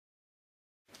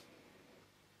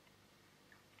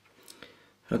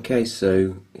Okay,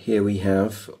 so here we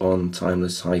have on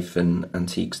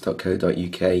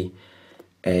Timeless-Antiques.co.uk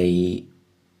a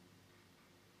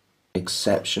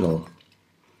exceptional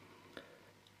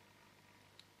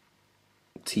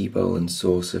tea bowl and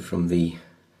saucer from the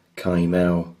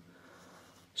Shipwreck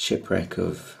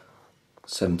of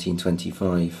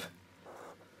 1725.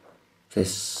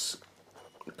 This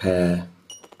pair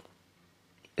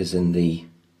is in the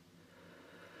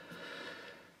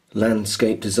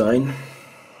landscape design,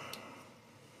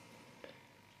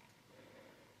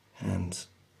 and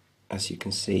as you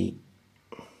can see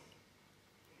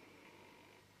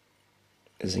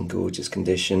is in gorgeous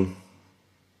condition.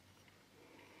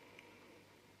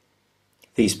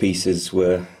 These pieces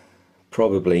were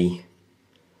probably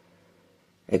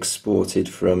exported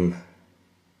from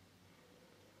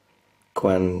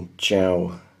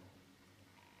Guangzhou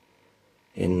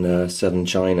in southern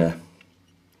China,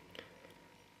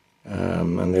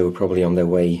 and they were probably on their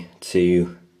way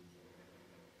to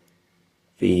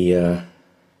the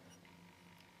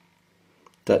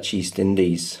Dutch East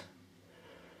Indies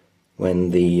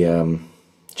when the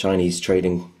Chinese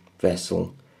trading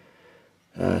vessel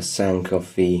sank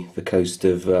off the coast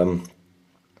of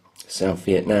South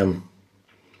Vietnam,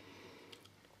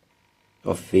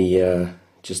 off the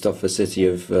just off the city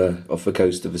of off the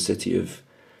coast of the city of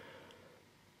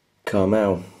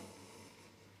Carmel,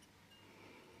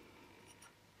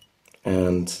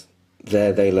 and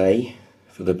there they lay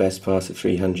for the best part of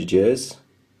 300 years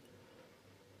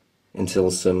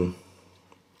until some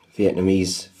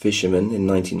Vietnamese fishermen in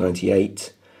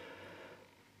 1998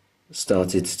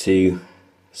 started to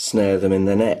snare them in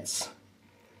their nets.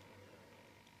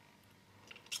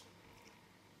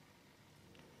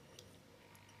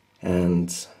 And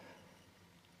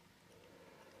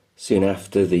soon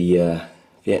after, the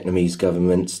Vietnamese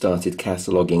government started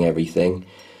cataloguing everything.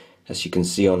 As you can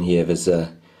see on here, there's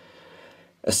a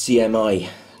CMI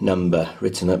number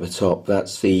written at the top.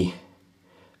 That's the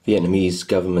Vietnamese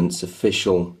government's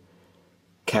official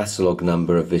catalogue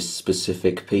number of this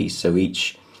specific piece. So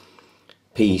each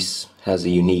piece has a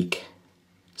unique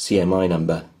CMI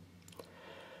number.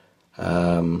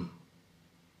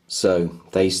 So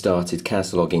they started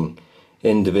cataloguing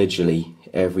individually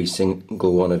every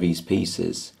single one of these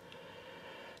pieces,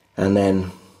 and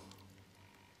then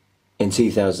in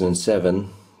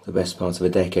 2007, the best part of a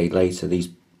decade later, the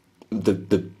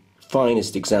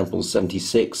finest examples,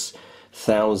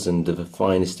 76,000 of the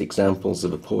finest examples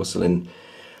of a porcelain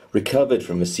recovered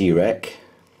from a sea wreck,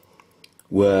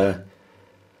 were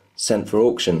sent for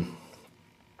auction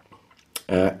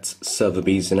at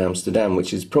Sotheby's in Amsterdam,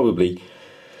 which is probably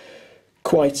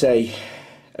quite a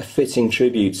fitting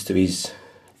tribute to these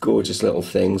gorgeous little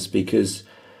things, because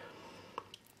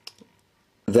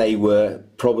they were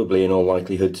probably in all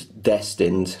likelihood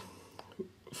destined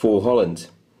for Holland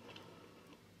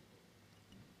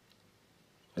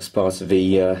as part of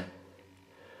the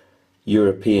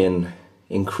European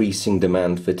increasing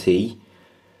demand for tea.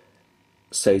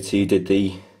 So too did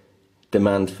the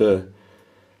demand for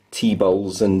tea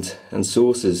bowls and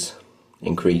saucers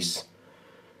increase.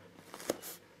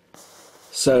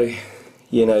 So,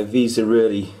 you know, these are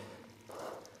really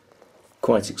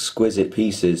quite exquisite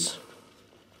pieces.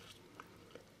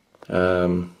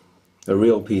 A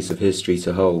real piece of history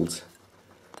to hold,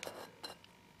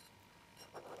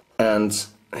 and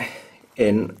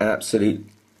in absolute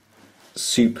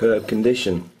superb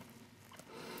condition.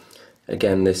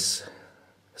 Again, this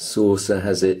saucer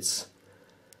has its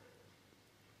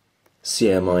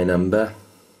CMI number,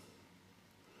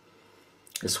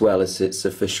 as well as its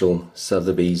official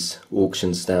Sotheby's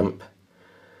auction stamp.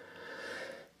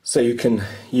 So you can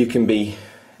be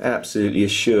absolutely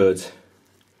assured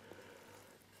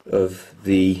of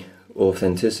the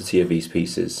authenticity of these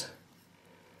pieces.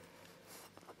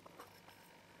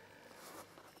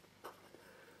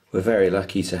 We're very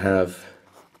lucky to have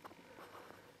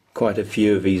quite a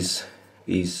few of these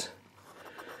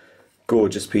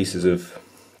gorgeous pieces of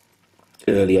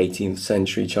early 18th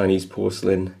century Chinese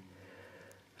porcelain,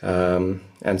 and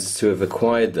to have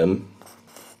acquired them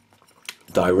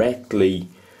directly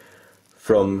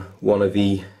from one of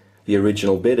the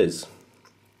original bidders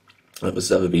at the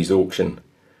Sotheby's auction.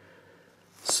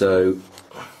 So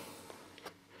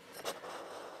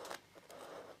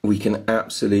we can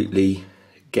absolutely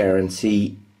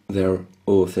guarantee their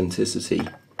authenticity.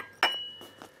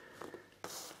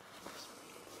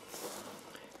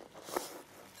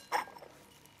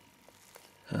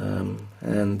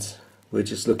 And we're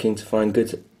just looking to find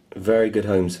very good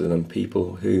homes for them,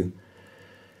 people who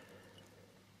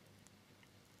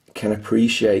can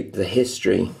appreciate the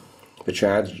history, the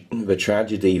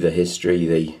tragedy, the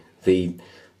history, the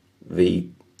the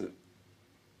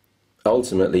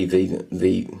ultimately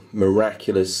the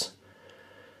miraculous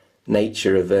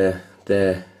nature of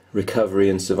their recovery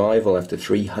and survival after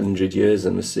 300 years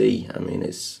in the sea. I mean,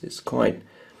 it's quite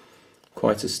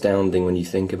astounding when you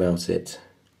think about it.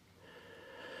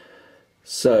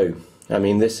 So, I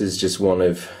mean, this is just one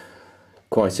of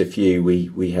quite a few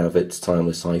we have at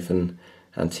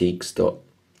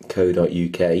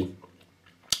Timeless-Antiques.co.uk.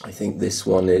 I think this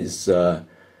one is on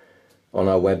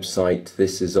our website.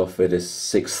 This is offered as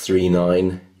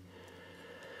 639.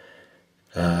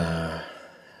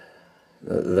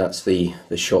 That's the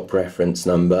shop reference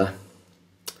number,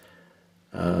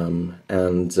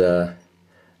 and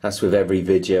as with every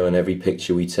video and every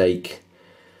picture we take,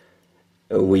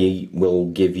 we will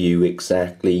give you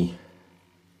exactly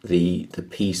the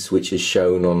piece which is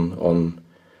shown on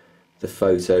the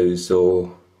photos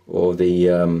or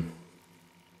the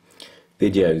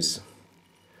videos.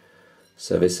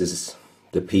 So this is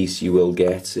the piece you will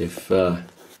get if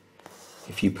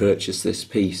you purchase this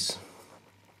piece.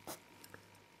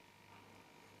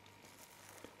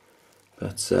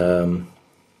 But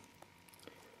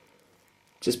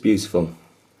just beautiful,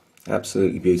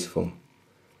 absolutely beautiful.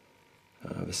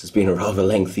 This has been a rather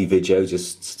lengthy video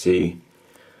just to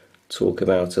talk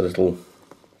about a little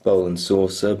bowl and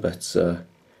saucer, but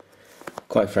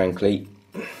quite frankly,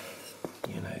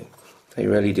 you know, they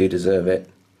really do deserve it.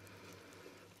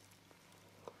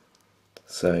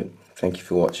 So, thank you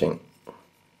for watching.